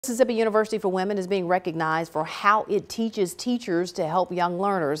Mississippi University for Women is being recognized for how it teaches teachers to help young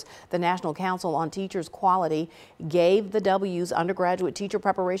learners. The National Council on Teachers Quality gave the W's undergraduate teacher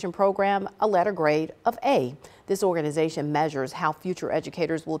preparation program a letter grade of A. This organization measures how future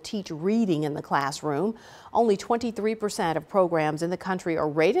educators will teach reading in the classroom. Only 23% of programs in the country are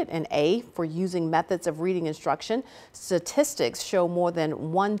rated an A for using methods of reading instruction. Statistics show more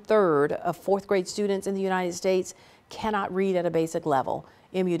than 1/3 of fourth grade students in the United States cannot read at a basic level.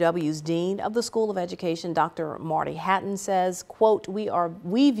 MUW's Dean of the School of Education, Dr. Marty Hatton, says, quote,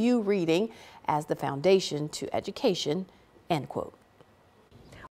 we view reading as the foundation to education, end quote.